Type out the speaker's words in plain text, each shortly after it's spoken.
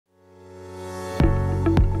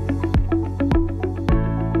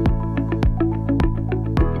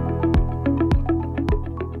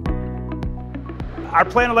Our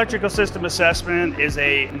plant electrical system assessment is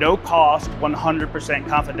a no-cost, 100%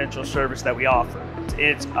 confidential service that we offer.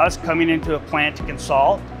 It's us coming into a plant to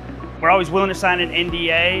consult. We're always willing to sign an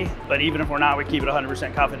NDA, but even if we're not, we keep it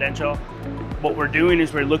 100% confidential. What we're doing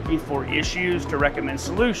is we're looking for issues to recommend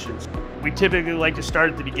solutions. We typically like to start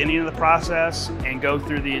at the beginning of the process and go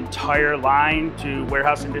through the entire line to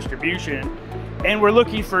warehouse and distribution. And we're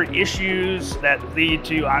looking for issues that lead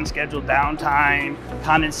to unscheduled downtime,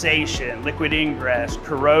 condensation, liquid ingress,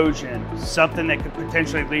 corrosion, something that could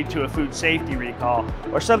potentially lead to a food safety recall,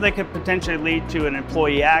 or something that could potentially lead to an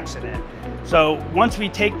employee accident. So once we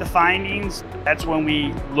take the findings, that's when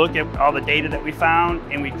we look at all the data that we found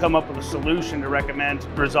and we come up with a solution to recommend to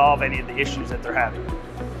resolve any of the issues that they're having.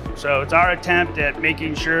 So it's our attempt at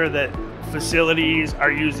making sure that facilities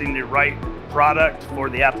are using the right product for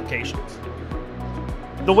the applications.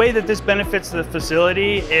 The way that this benefits the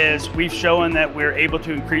facility is we've shown that we're able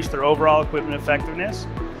to increase their overall equipment effectiveness,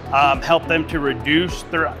 help them to reduce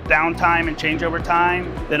their downtime and changeover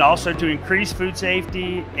time, then also to increase food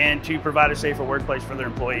safety and to provide a safer workplace for their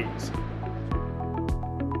employees.